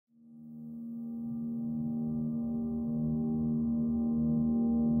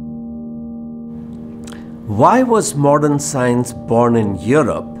Why was modern science born in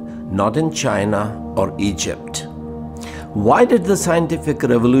Europe, not in China or Egypt? Why did the scientific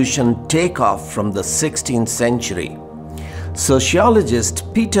revolution take off from the 16th century?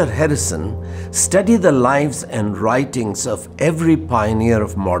 Sociologist Peter Harrison studied the lives and writings of every pioneer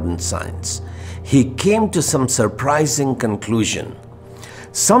of modern science. He came to some surprising conclusion.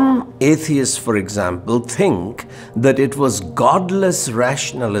 Some atheists, for example, think that it was godless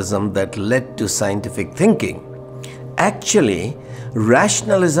rationalism that led to scientific thinking. Actually,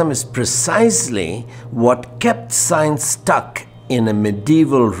 rationalism is precisely what kept science stuck in a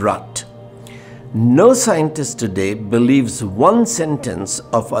medieval rut. No scientist today believes one sentence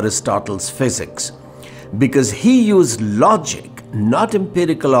of Aristotle's physics because he used logic, not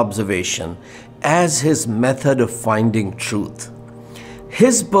empirical observation, as his method of finding truth.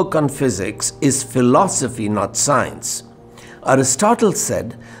 His book on physics is philosophy, not science. Aristotle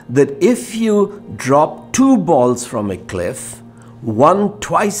said that if you drop two balls from a cliff, one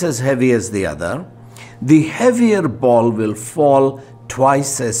twice as heavy as the other, the heavier ball will fall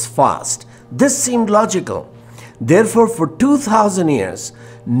twice as fast. This seemed logical. Therefore, for 2000 years,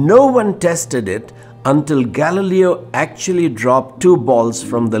 no one tested it until Galileo actually dropped two balls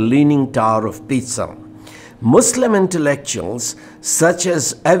from the Leaning Tower of Pisa. Muslim intellectuals such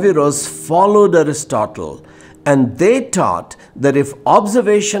as Averroes followed Aristotle, and they taught that if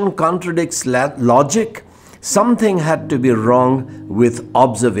observation contradicts logic, something had to be wrong with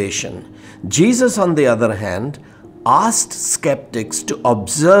observation. Jesus, on the other hand, asked skeptics to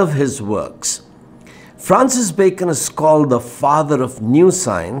observe his works. Francis Bacon is called the father of new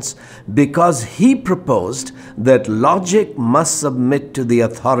science because he proposed that logic must submit to the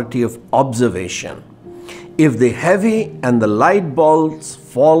authority of observation. If the heavy and the light balls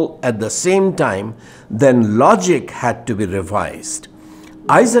fall at the same time, then logic had to be revised.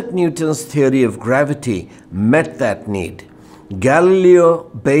 Isaac Newton's theory of gravity met that need. Galileo,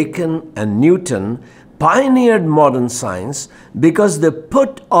 Bacon, and Newton pioneered modern science because they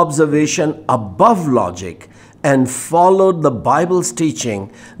put observation above logic and followed the Bible's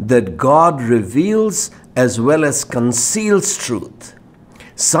teaching that God reveals as well as conceals truth.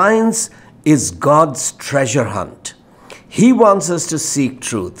 Science is God's treasure hunt. He wants us to seek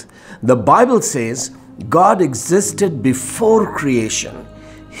truth. The Bible says God existed before creation.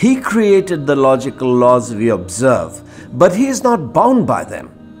 He created the logical laws we observe, but He is not bound by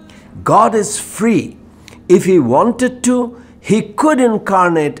them. God is free. If He wanted to, He could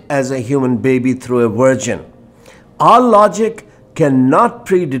incarnate as a human baby through a virgin. Our logic cannot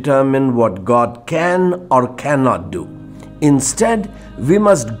predetermine what God can or cannot do. Instead, we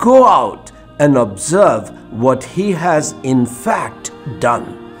must go out and observe what He has in fact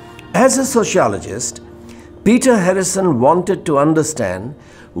done. As a sociologist, Peter Harrison wanted to understand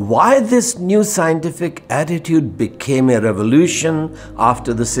why this new scientific attitude became a revolution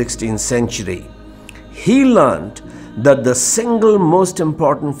after the 16th century. He learned that the single most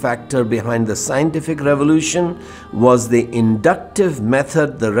important factor behind the scientific revolution was the inductive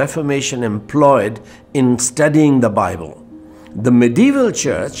method the Reformation employed in studying the Bible. The medieval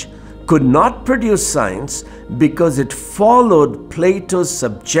church could not produce science because it followed Plato's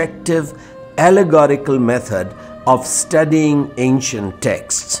subjective allegorical method of studying ancient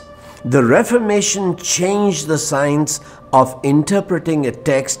texts. The Reformation changed the science of interpreting a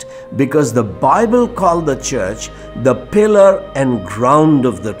text because the Bible called the church the pillar and ground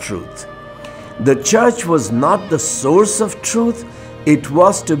of the truth. The church was not the source of truth, it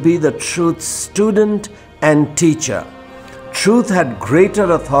was to be the truth's student and teacher. Truth had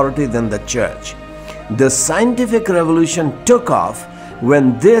greater authority than the church. The scientific revolution took off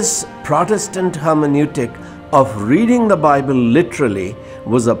when this Protestant hermeneutic of reading the Bible literally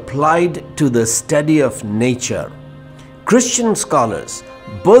was applied to the study of nature. Christian scholars,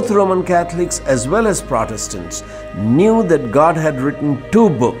 both Roman Catholics as well as Protestants, knew that God had written two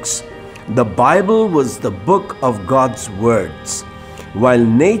books. The Bible was the book of God's words, while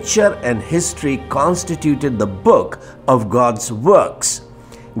nature and history constituted the book of God's works.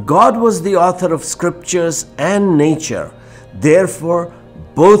 God was the author of scriptures and nature. Therefore,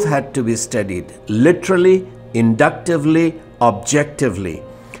 both had to be studied literally, inductively, objectively.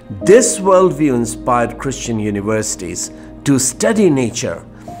 This worldview inspired Christian universities to study nature.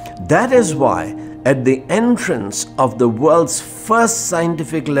 That is why at the entrance of the world's first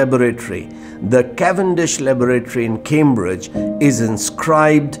scientific laboratory, the Cavendish Laboratory in Cambridge, is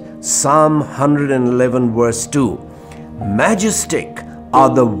inscribed Psalm 111 verse 2. Majestic are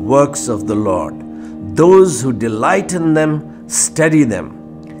the works of the Lord. Those who delight in them, study them.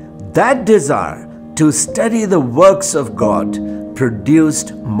 That desire to study the works of God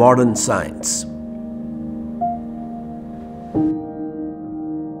produced modern science.